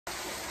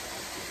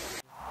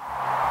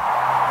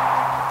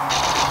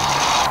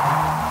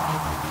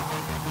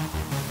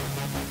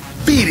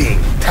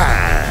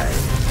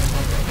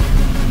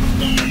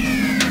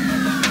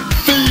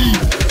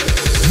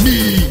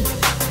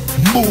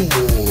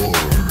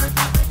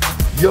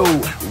Yo,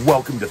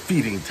 welcome to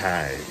feeding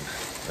time.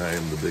 I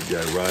am the big guy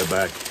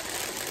Ryback.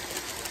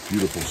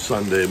 Beautiful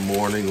Sunday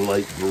morning,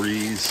 light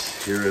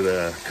breeze here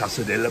at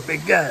Casa de la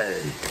Big Guy.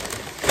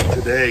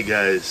 Today,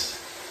 guys,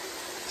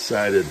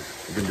 decided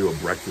we're gonna do a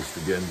breakfast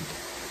again.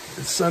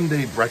 It's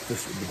Sunday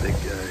breakfast with the big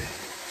guy.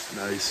 It's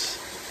nice.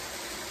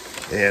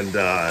 And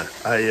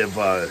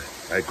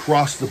I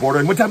crossed the border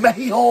and went to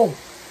Mexico.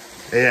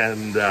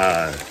 And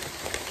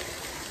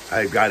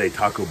I got a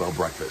Taco Bell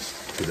breakfast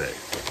today.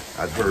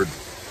 I've heard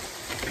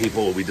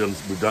people, we've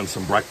done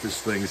some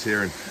breakfast things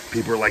here, and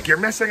people are like, you're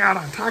missing out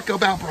on Taco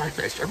Bell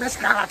breakfast. You're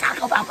missing out on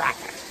Taco Bell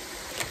breakfast.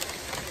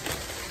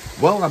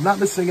 Well, I'm not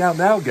missing out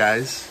now,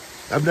 guys.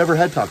 I've never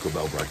had Taco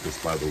Bell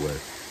breakfast, by the way.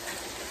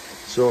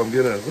 So I'm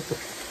gonna,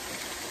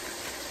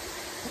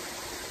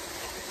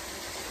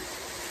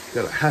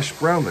 got a hash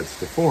brown that's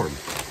deformed.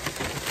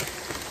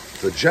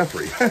 It's a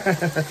Jeffrey.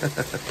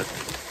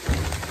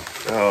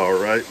 All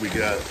right, we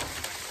got a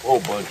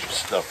whole bunch of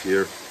stuff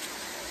here.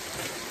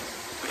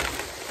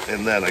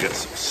 And then I got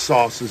some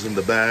sauces in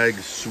the bag,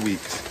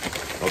 sweet.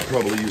 I'll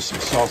probably use some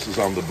sauces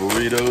on the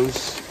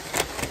burritos.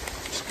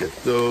 Just get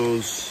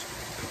those,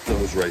 put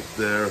those right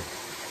there.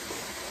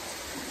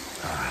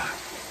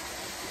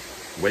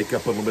 Wake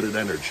up unlimited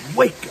energy.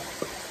 Wake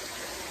up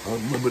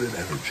unlimited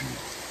energy.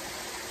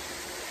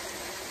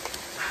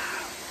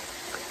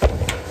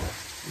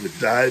 I'm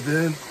gonna dive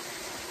in.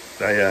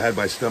 I had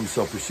my stem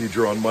cell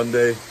procedure on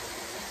Monday.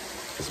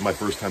 This is my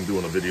first time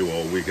doing a video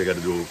all week. I got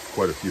to do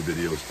quite a few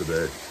videos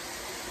today.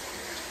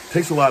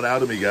 Takes a lot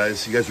out of me,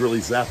 guys. You guys really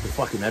zapped the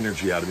fucking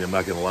energy out of me, I'm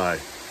not gonna lie.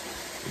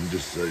 And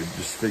just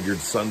figured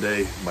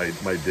Sunday, my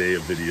day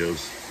of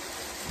videos.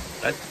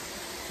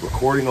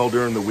 Recording all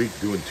during the week,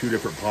 doing 2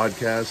 different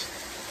podcasts,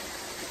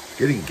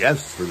 getting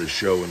guests for this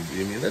show, and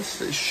I mean, that's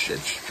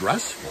shit's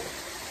stressful.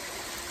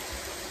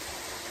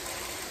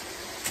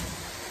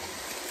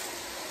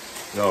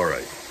 All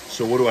right,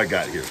 so what do I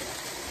got here?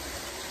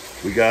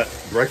 We got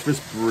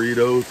breakfast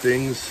burrito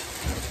things.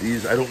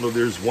 These, I don't know,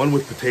 there's one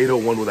with potato,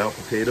 one without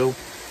potato.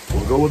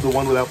 We'll go with the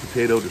one without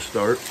potato to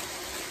start.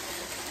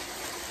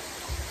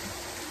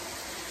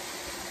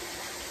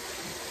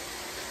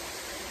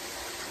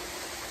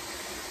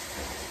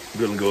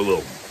 We're gonna go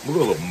a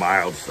little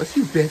mild. That's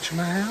you, bitch,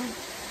 mild.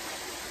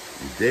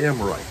 You're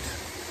damn right.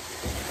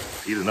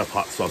 Eat enough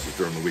hot sauces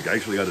during the week. I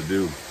actually got to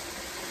do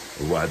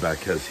a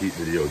Ryback Has Heat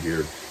video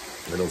here.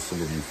 I know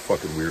some of you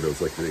fucking weirdos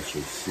like to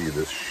actually see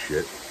this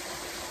shit.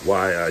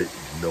 Why, I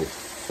no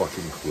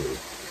fucking clue.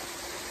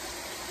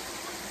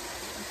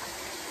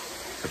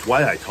 That's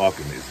why I talk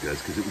in these, guys,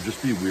 because it would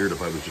just be weird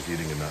if I was just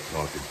eating and not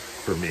talking,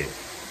 for me.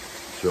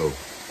 So,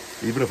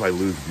 even if I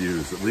lose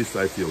views, at least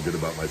I feel good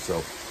about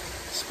myself,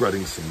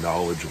 spreading some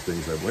knowledge of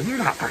things I've learned. You're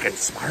not fucking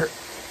smart.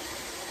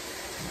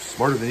 I'm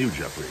smarter than you,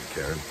 Jeffrey and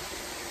Karen.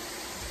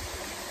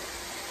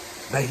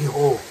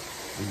 Mexico.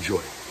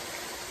 Enjoy.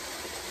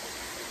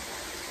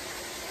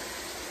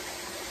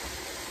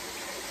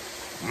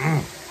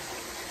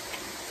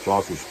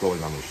 Sauce is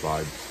spilling on the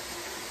side.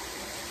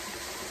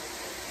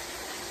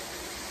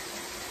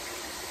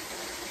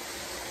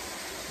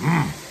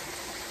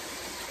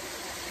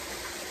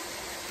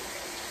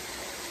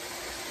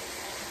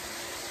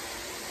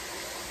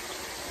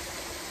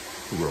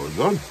 Really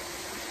good.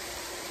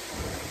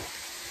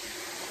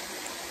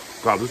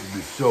 God, this would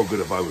be so good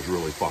if I was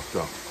really fucked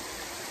up.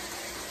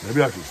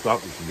 Maybe I should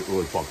stop this and get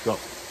really fucked up.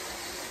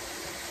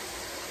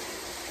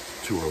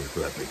 Too early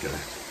for that big guy.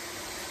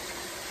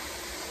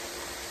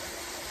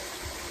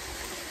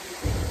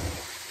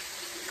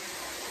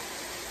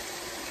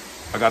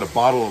 I got a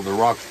bottle of the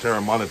Rock's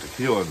Terramana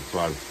tequila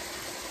inside.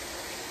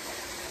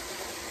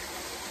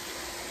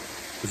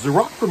 Is The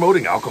Rock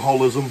promoting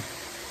alcoholism?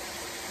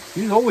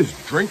 He's always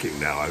drinking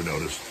now, I've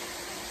noticed.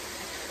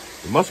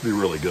 It must be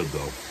really good,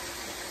 though.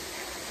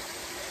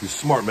 He's a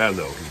smart man,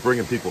 though. He's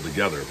bringing people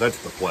together. That's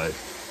the play.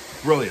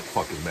 Brilliant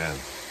fucking man.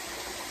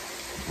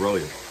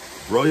 Brilliant.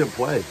 Brilliant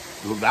play.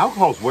 The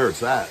alcohol's where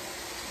it's at.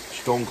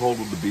 Stone Cold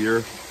with the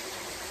beer.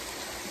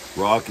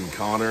 Rock and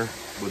Connor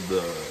with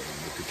the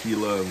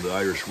tequila and the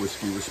Irish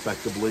whiskey,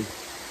 respectively.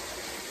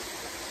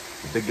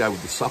 The big guy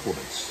with the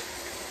supplements.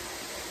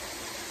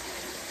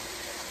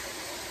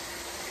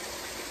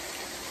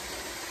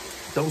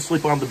 Don't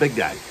sleep on the big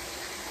guy.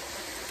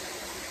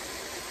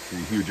 It's a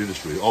huge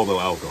industry, although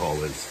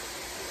alcohol is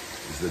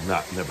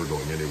never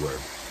going anywhere.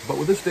 But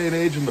with this day and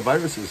age and the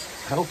viruses,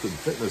 health and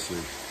fitness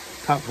are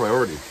top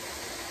priority.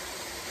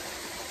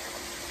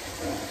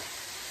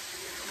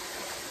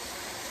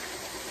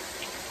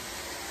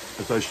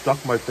 As I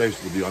stuff my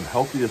face with the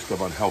unhealthiest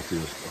of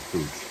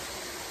foods.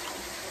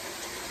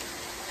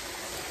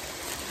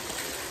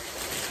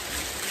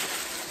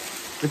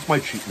 It's my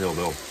cheat meal,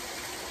 though.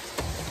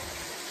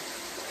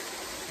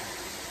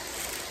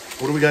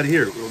 What do we got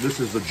here? Well, this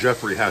is the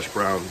Jeffrey hash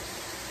brown.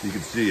 You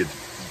can see it's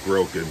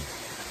broken.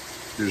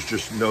 There's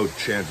just no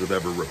chance of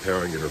ever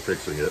repairing it or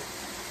fixing it.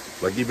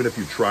 Like, even if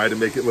you try to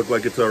make it look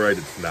like it's all right,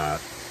 it's not.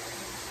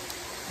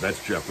 That's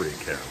Jeffrey and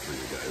Karen for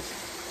you guys.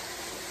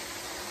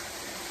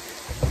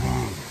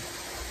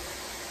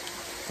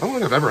 I don't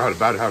think I've ever had a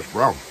bad hash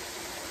brown.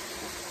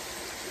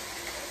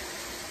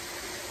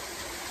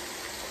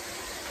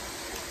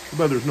 Too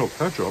bad there's no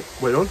ketchup.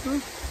 Wait, is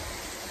there?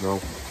 No.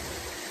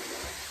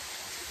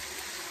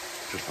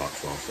 Just hot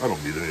sauce. I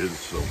don't need it. It's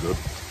so good.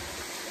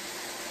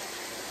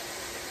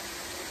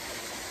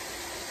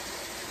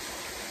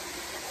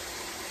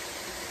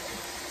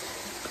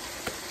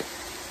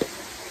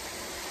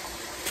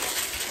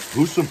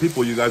 Who's some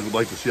people you guys would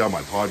like to see on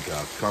my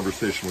podcast?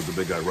 Conversation with the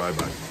big guy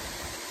Ryback.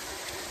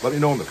 Let me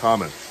know in the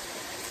comments.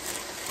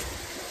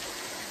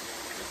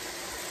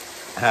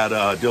 Had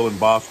Dylan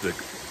Bostic,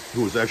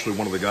 who was actually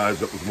one of the guys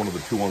that was one of the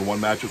 2-on-1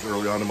 matches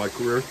early on in my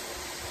career.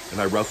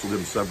 And I wrestled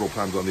him several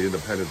times on the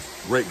independents.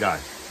 Great guy.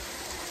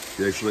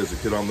 He actually has a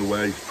kid on the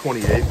way. He's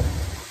 28.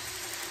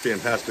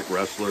 Fantastic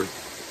wrestler.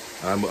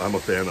 I'm a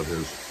fan of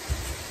his.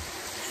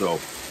 So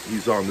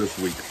he's on this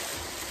week.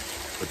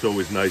 It's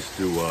always nice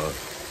to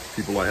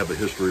people I have a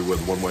history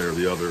with one way or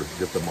the other,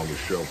 get them on the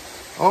show.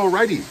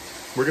 Alrighty.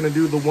 We're going to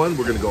do the one.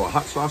 We're going to go a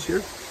hot sauce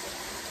here.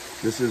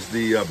 This is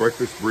the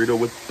breakfast burrito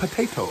with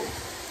potato.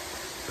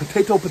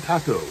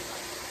 Potato.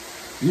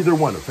 Either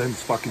one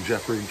offends fucking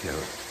Jeffrey and Karen.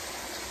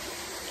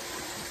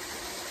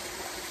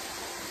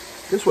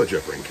 Guess what,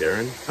 Jeffrey and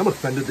Karen? I'm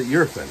offended that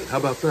you're offended. How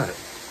about that?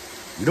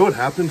 You know what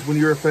happens when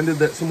you're offended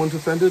that someone's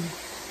offended?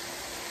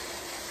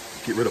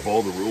 Get rid of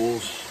all the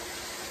rules.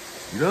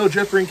 You know,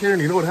 Jeffrey and Karen,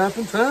 you know what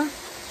happens, huh?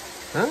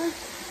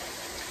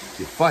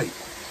 You fight.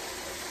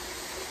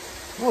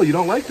 Oh, you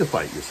don't like to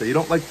fight. You say you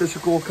don't like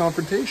physical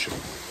confrontation.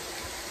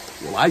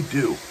 Well, I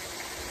do.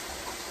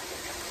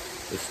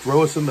 Let's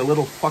throw us in the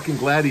little fucking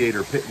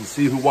gladiator pit and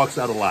see who walks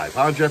out alive.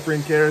 Huh, Jeffrey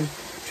and Karen?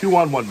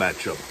 2-on-1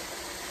 matchup.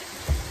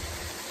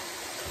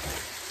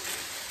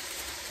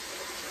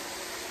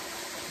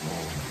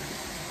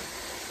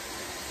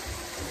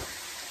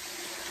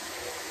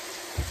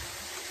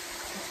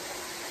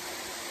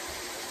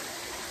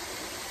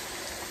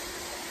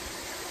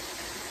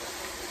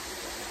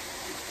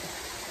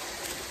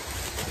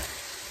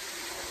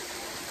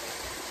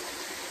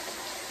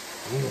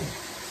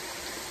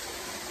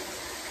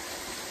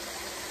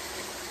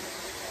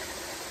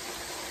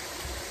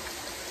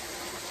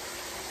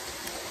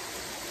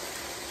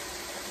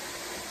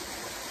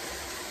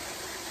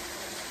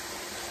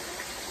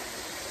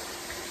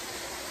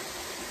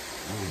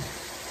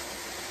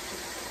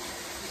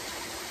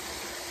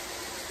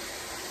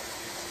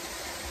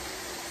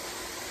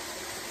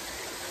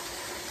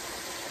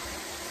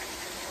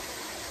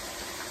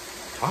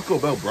 Taco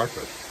Bell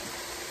breakfast.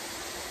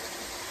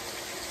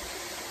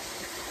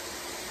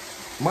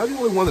 Am I the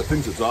only one that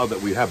thinks it's odd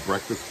that we have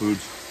breakfast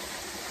foods?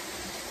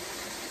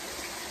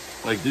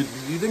 Like, do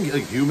you think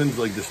like humans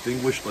like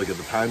distinguished like at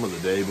the time of the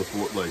day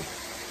before, like,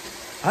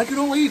 I could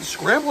only eat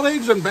scrambled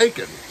eggs and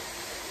bacon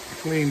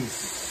between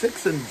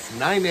 6 and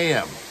 9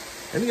 a.m.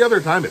 Any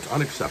other time, it's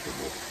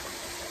unacceptable.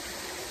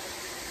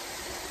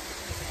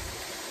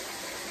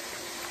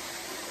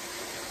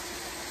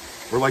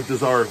 Or like,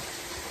 does our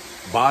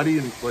body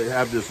and like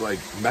have this like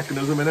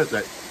mechanism in it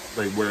that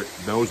like where it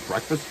knows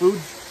breakfast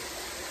foods?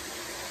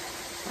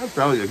 I'm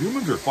telling you,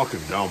 humans are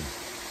fucking dumb.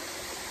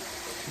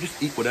 You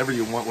just eat whatever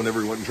you want whenever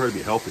you want and try to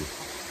be healthy.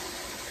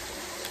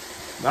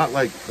 Not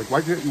like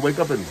why can't you wake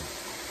up and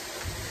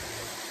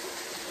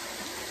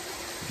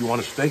if you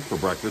want a steak for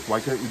breakfast, why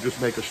can't you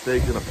just make a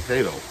steak and a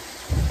potato?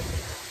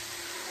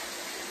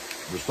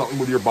 There's something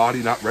with your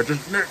body not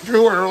registering.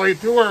 Too early.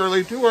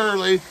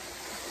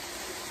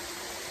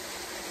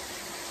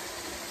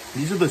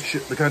 These are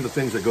the kind of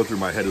things that go through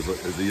my head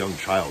as a young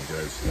child,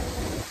 guys.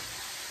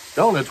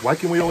 Donuts, why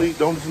can't we only eat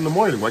donuts in the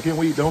morning? Why can't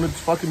we eat donuts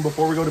fucking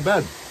before we go to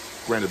bed?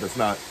 Granted, that's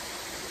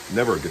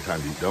never a good time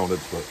to eat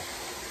donuts, but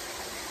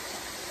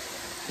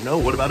you know,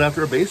 what about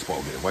after a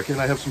baseball game? Why can't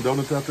I have some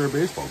donuts after a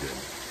baseball game?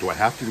 Do I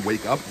have to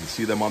wake up and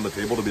see them on the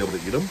table to be able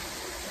to eat them?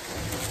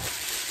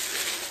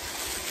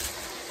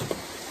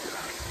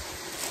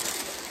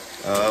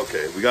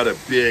 Okay, we got a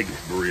big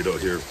burrito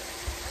here.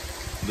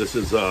 This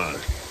is a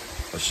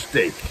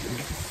steak.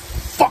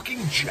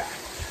 Fucking jacked.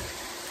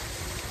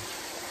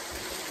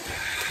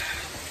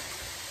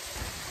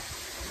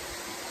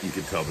 You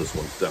can tell this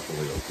one's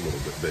definitely a little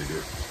bit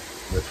bigger.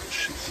 That's what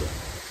she said.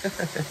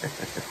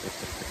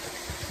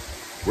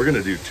 We're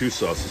gonna do 2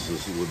 sauces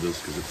with this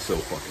because it's so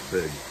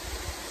fucking big.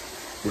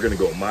 We're gonna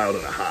go mild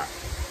and a hot.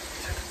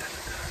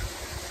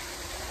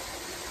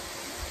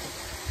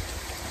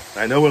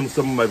 I know in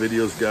some of my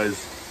videos, guys,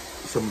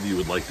 some of you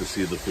would like to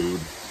see the food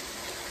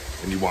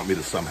and you want me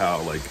to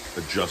somehow like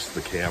adjust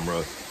the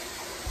camera,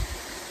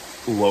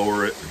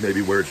 lower it,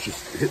 maybe where it's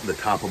just hitting the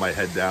top of my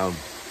head down.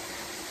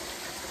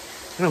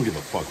 I don't give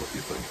a fuck what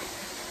you think.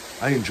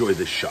 I enjoy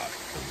this shot.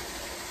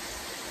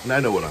 And I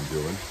know what I'm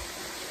doing.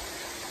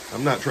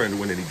 I'm not trying to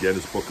win any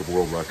Guinness Book of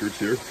World Records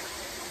here.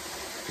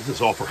 This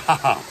is all for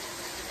haha.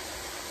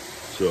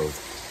 So,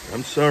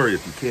 I'm sorry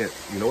if you can't,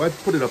 you know, I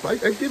put it up, I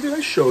give it, I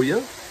show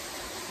you.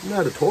 I'm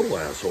not a total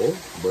asshole,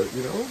 but,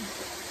 you know,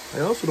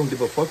 I also don't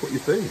give a fuck what you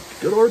think,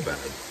 good or bad.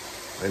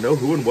 I know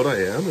who and what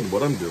I am and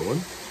what I'm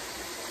doing.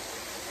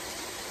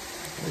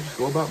 I just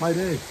go about my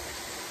day.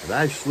 And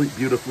I sleep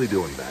beautifully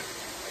doing that.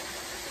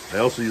 I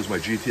also use my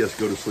GTS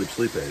Go to Sleep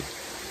sleep aid.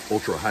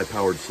 ultra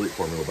high-powered sleep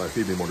formula by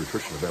Feed Me More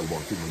Nutrition, available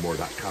on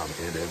feedmemore.com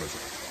and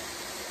Amazon.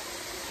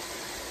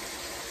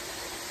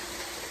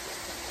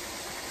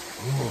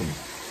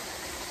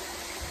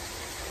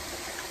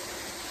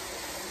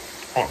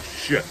 Oh,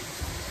 shit.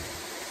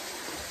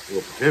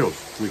 Little potatoes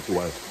squeaked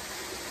away.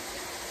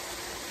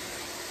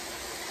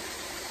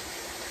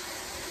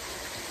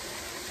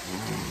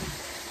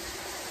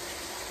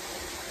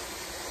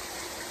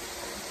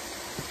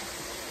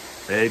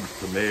 Eggs,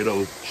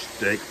 tomatoes,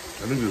 steak.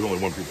 I think there's only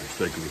one piece of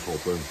steak in this whole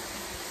thing.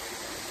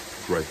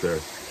 It's right there.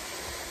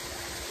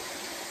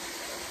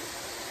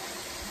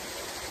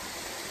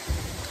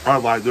 I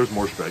lied, there's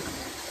more steak.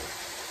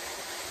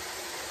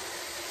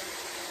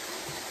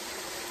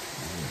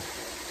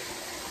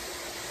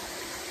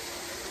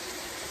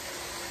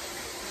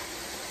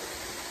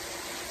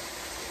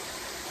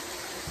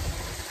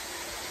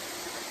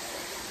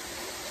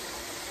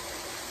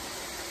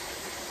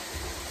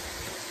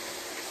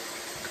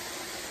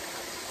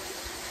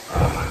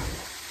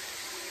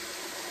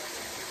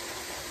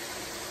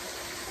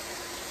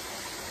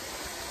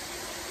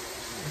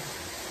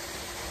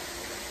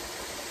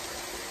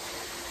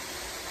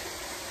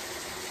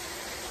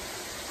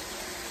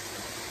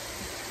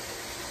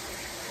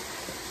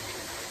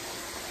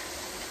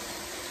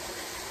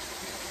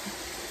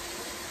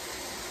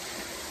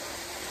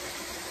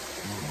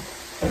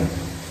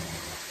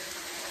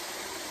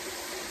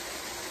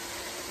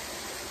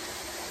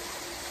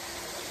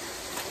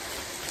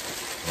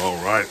 All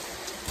right,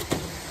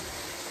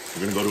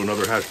 we're gonna go to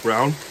another hash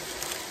brown,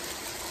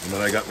 and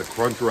then I got the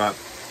crunch wrap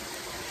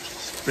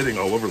spitting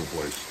all over the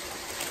place.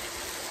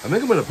 I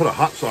think I'm gonna put a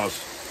hot sauce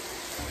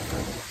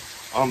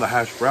on the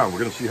hash brown. We're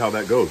gonna see how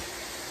that goes.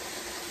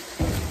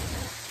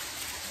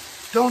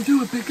 Don't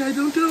do it, big guy,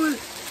 don't do it.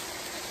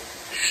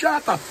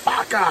 Shut the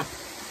fuck up.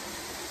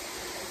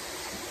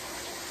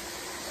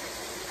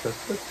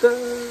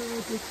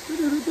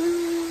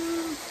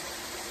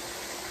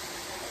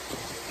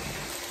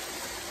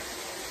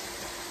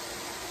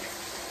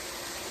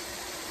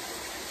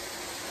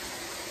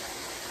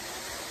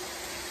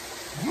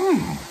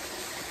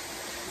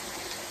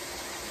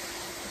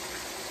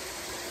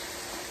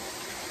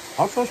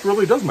 Hot sauce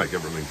really does make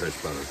everything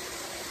taste better.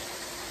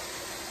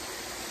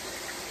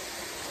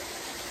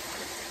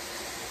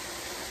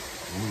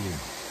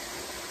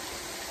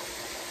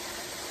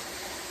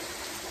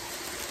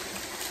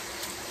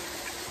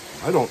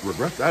 I don't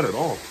regret that at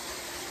all.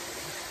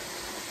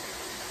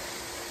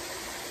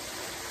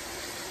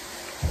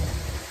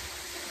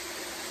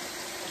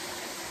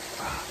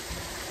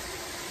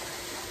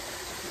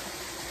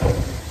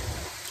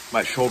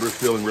 My shoulder's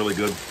feeling really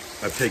good.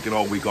 I've taken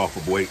all week off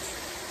of weights.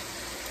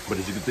 But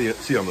as you can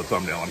see on the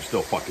thumbnail, I'm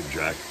still fucking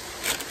jacked.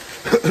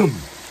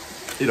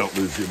 You don't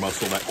lose your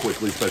muscle that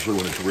quickly, especially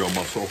when it's real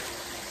muscle.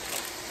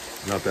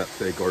 Not that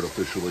fake,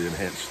 artificially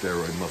enhanced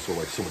steroid muscle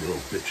like some of the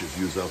little bitches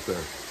use out there.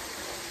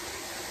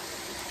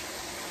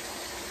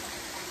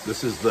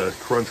 This is the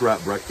crunch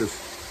wrap breakfast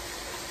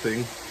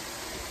thing.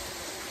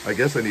 I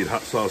guess I need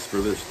hot sauce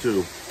for this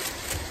too.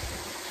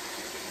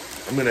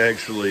 I'm gonna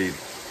actually,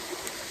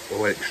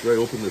 oh wait, should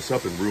I open this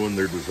up and ruin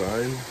their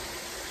design?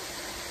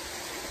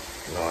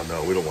 Oh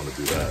no, we don't want to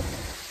do that.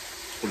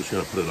 We're just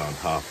gonna put it on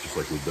top, just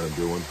like we've been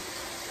doing.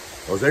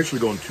 I was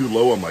actually going too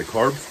low on my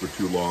carbs for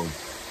too long.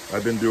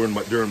 I've been doing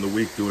during the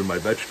week doing my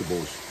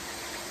vegetables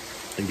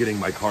and getting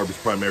my carbs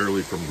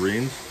primarily from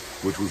greens,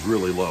 which was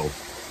really low.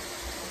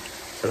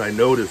 And I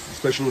noticed,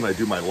 especially when I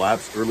do my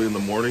laps early in the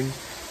morning,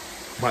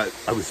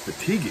 I was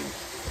fatiguing.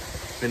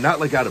 And not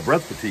like out of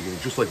breath fatiguing,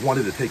 just like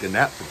wanted to take a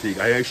nap fatigue.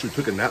 I actually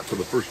took a nap for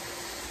the first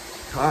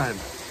time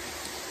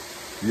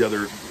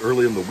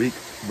early in the week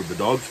with the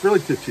dogs for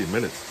like 15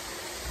 minutes.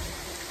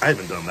 I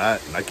haven't done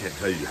that, and I can't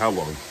tell you how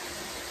long.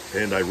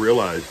 And I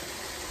realized,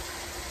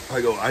 I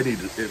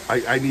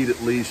need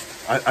at least,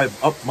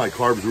 I've upped my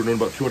carbs. We're doing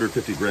about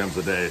 250 grams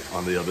a day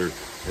on the other,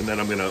 and then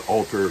I'm going to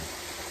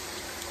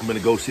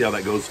go see how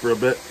that goes for a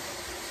bit.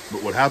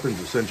 But what happens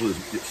essentially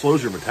is it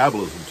slows your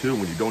metabolism too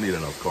when you don't eat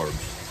enough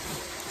carbs.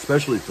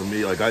 Especially for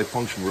me, like I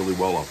function really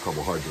well off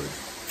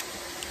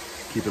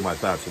carbohydrates, keeping my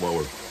fats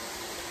lower.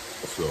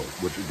 So,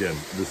 which again,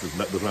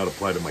 does not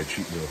apply to my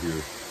cheat meal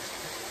here.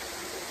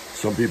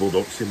 Some people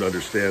don't seem to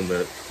understand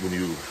that when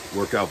you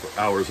work out for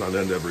hours on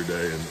end every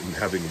day and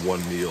having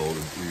one meal,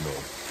 you know,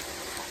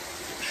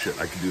 shit,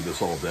 I could do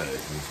this all day.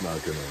 And it's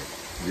not gonna,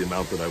 the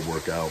amount that I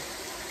work out,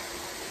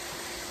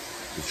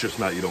 it's just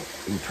not, you don't,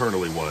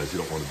 internally wise, you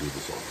don't want to do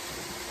this all the time.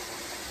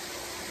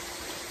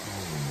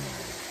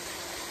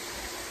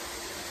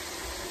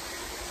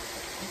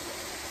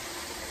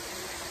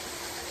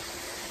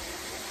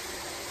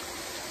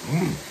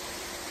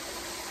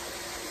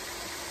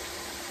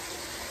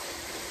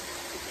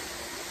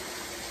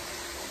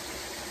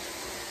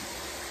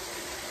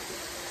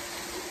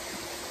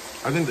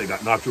 I think they got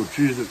nacho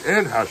cheeses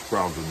and hash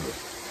browns in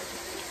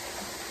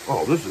this.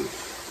 Oh, this is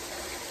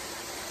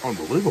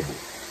unbelievable.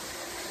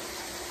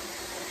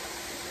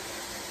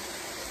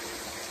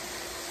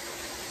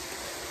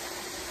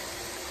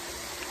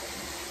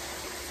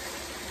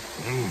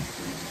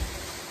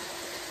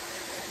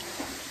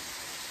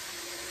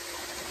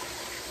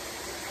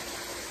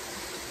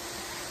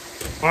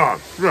 Ah,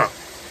 shit.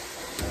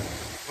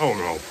 Oh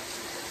no.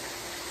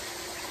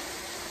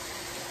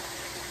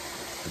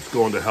 It's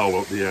going to hell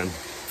at the end.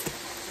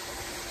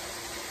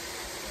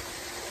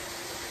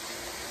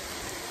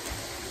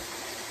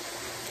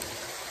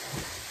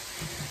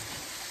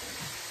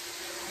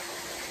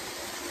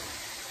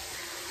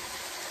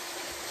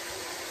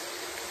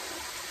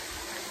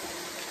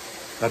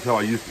 That's how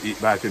I used to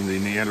eat back in the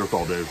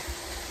Neanderthal days.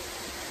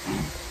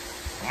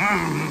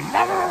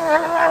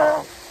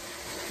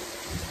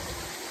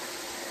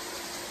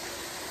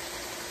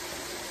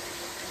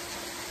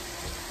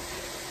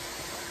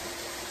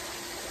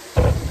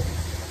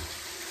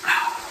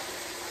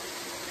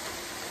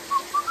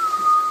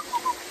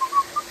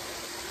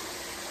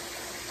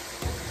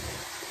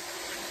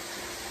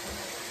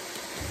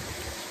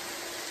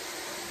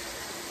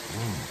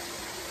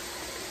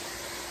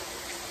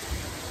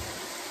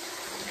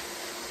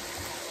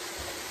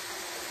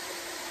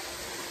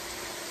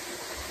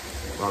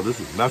 Wow, this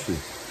is messy.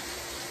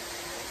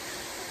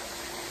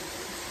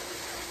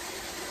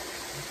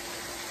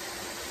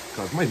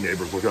 God, if my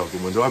neighbors look out the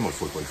window, I must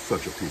look like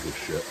such a piece of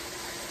shit.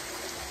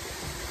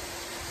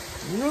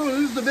 No,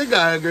 this is the big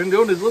guy again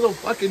doing his little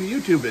fucking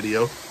YouTube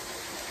video.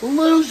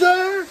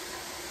 Loser!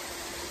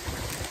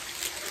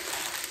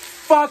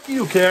 Fuck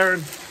you,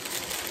 Karen.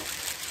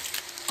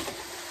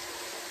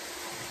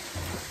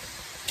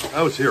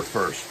 I was here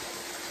first.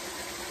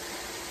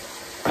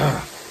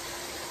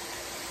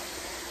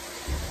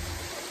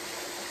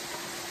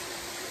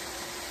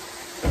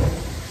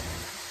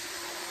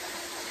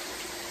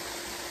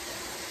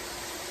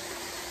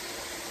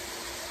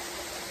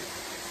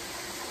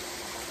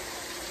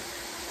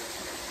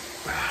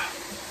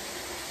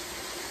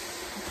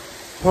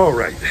 All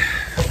right,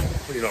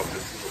 clean off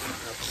this little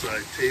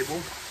outside table.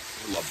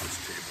 I love this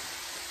table.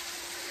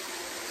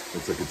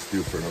 Looks like it's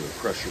due for another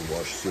pressure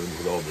wash soon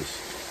with all this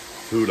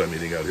food I'm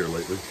eating out here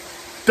lately.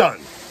 Done.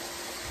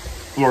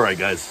 All right,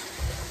 guys,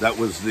 that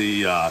was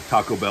the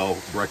Taco Bell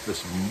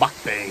breakfast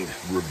mukbang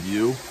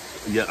review.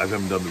 Yeah, I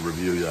haven't done the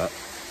review yet.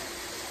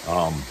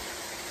 I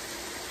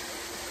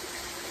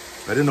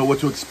didn't know what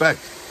to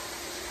expect.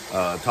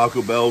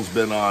 Taco Bell's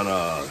been on,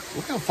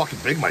 look how fucking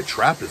big my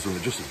trap is when I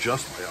just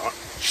adjust my arm.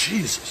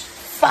 Jesus,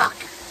 fuck.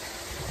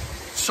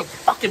 It's so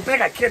fucking big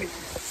I can't even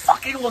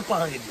fucking look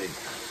behind me.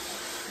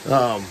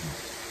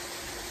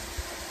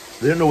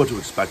 They didn't know what to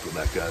expect with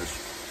that, guys.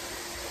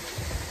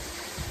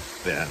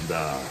 And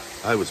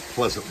I was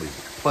pleasantly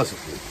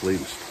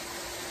pleased.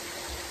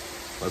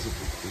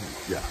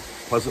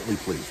 Pleasantly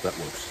pleased, that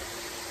works.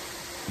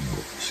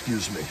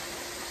 Excuse me.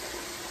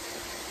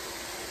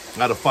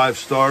 Out of 5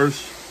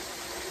 stars,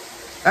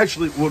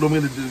 actually, what I'm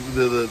going to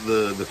do,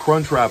 the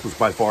crunch wrap was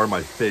by far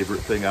my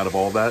favorite thing out of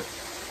all that.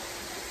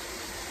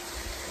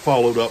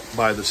 Followed up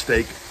by the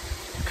steak,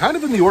 kind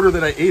of in the order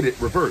that I ate it,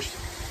 reversed.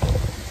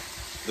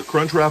 The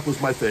crunch wrap was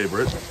my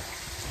favorite.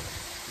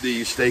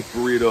 The steak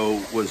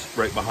burrito was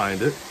right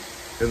behind it.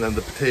 And then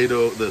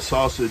the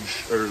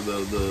sausage, or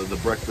the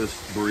breakfast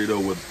burrito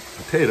with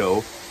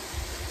potato.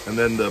 And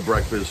then the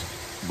breakfast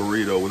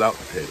burrito without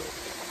potato.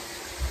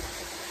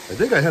 I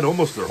think I had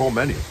almost their whole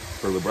menu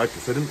for the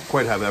breakfast. I didn't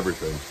quite have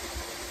everything.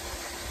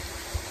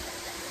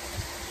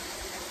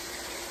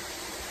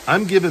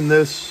 I'm giving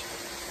this,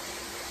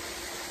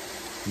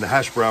 the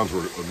hash browns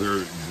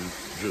they're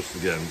just,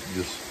 again,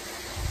 just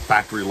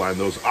factory line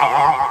those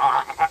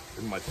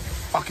in my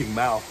fucking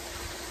mouth.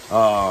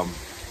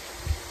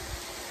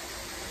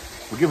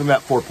 We're giving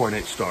that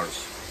 4.8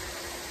 stars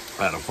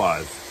out of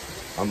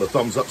 5 on the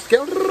thumbs up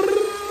scale.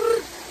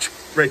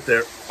 Right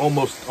there,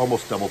 almost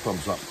double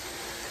thumbs up.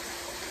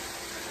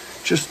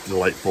 Just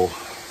delightful.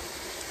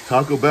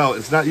 Taco Bell,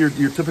 it's not your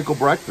typical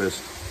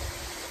breakfast,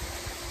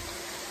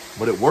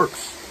 but it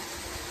works.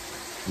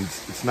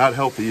 It's not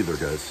healthy either,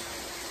 guys.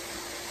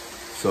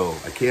 So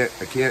I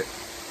can't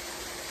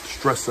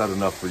stress that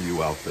enough for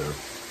you out there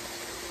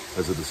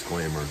as a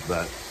disclaimer,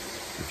 that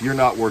if you're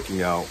not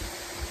working out,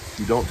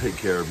 you don't take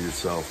care of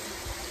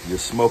yourself, you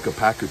smoke a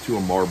pack or 2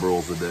 of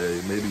Marlboros a day,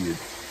 maybe you're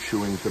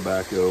chewing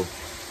tobacco,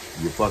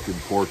 you fucking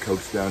pour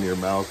Cokes down your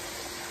mouth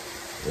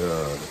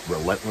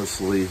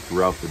relentlessly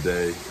throughout the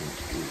day,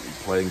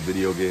 playing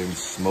video games,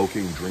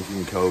 smoking,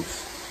 drinking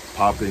Cokes,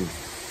 popping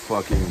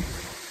fucking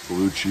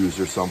Blue Chews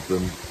or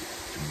something,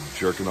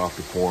 jerking off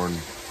to porn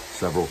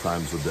several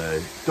times a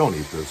day. Don't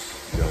eat this,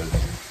 guys.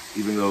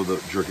 Even though the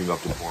jerking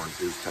off to porn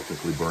is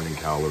technically burning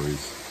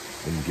calories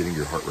and getting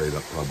your heart rate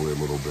up probably a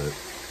little bit.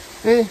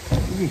 You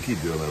can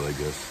keep doing that, I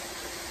guess.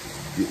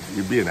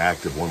 You're being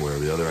active one way or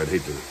the other. I'd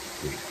hate to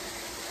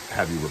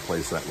have you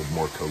replace that with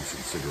more Cokes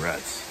and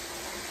cigarettes,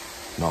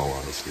 in all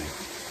honesty.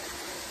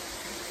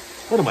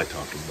 What am I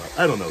talking about?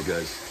 I don't know,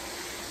 guys.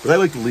 But I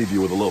like to leave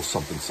you with a little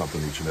something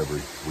each and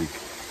every week.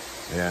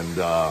 And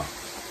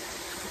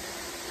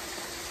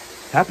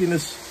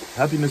happiness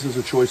is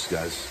a choice,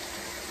 guys.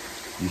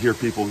 You hear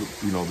people,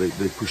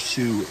 they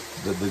pursue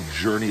the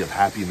journey of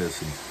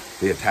happiness and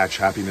they attach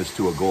happiness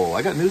to a goal.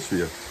 I got news for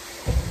you.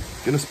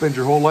 You're going to spend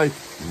your whole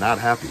life not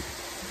happy.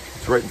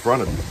 It's right in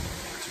front of you.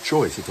 It's a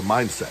choice. It's a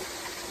mindset.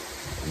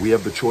 We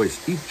have the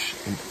choice each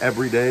and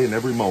every day and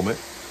every moment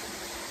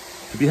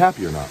to be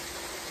happy or not.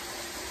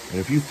 And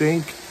if you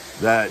think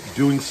that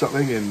doing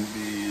something and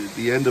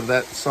the end of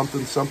that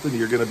something,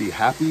 you're going to be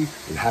happy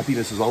and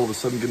happiness is all of a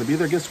sudden going to be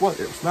there, guess what?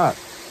 It's not,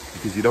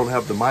 because you don't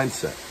have the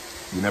mindset.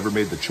 You never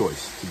made the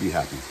choice to be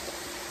happy.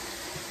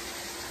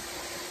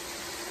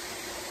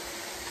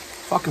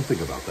 Fucking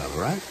think about that,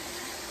 all right?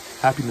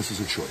 Happiness is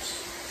a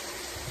choice.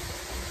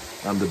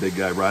 I'm the big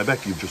guy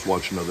Ryback. You've just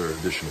watched another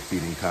edition of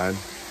Feeding Time.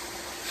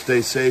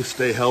 Stay safe,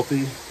 stay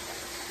healthy,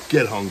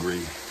 get hungry,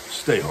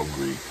 stay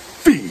hungry.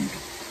 Feed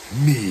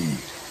me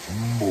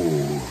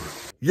more.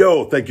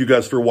 Yo, thank you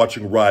guys for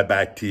watching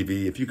Ryback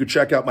TV. If you could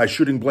check out my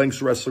Shooting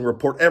Blanks Wrestling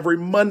Report every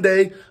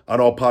Monday on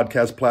all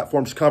podcast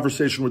platforms,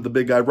 Conversation with the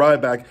Big Guy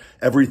Ryback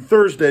every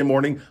Thursday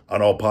morning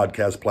on all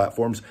podcast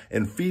platforms,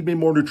 and Feed Me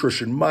More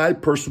Nutrition, my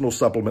personal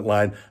supplement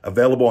line,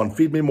 available on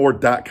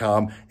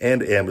feedmemore.com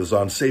and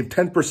Amazon. Save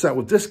 10%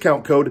 with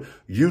discount code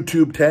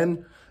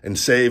YouTube10 and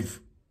save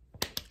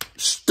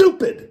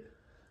stupid.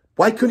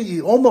 Why couldn't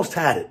you? Almost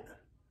had it.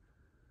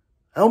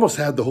 I almost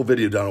had the whole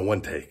video done in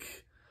one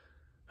take.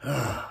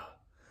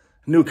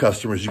 New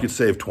customers, you can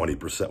save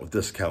 20% with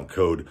discount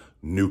code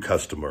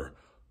NEWCUSTOMER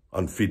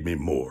on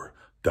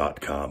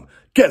feedmemore.com.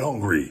 Get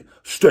hungry,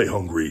 stay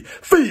hungry,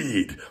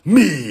 feed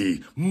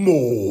me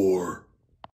more.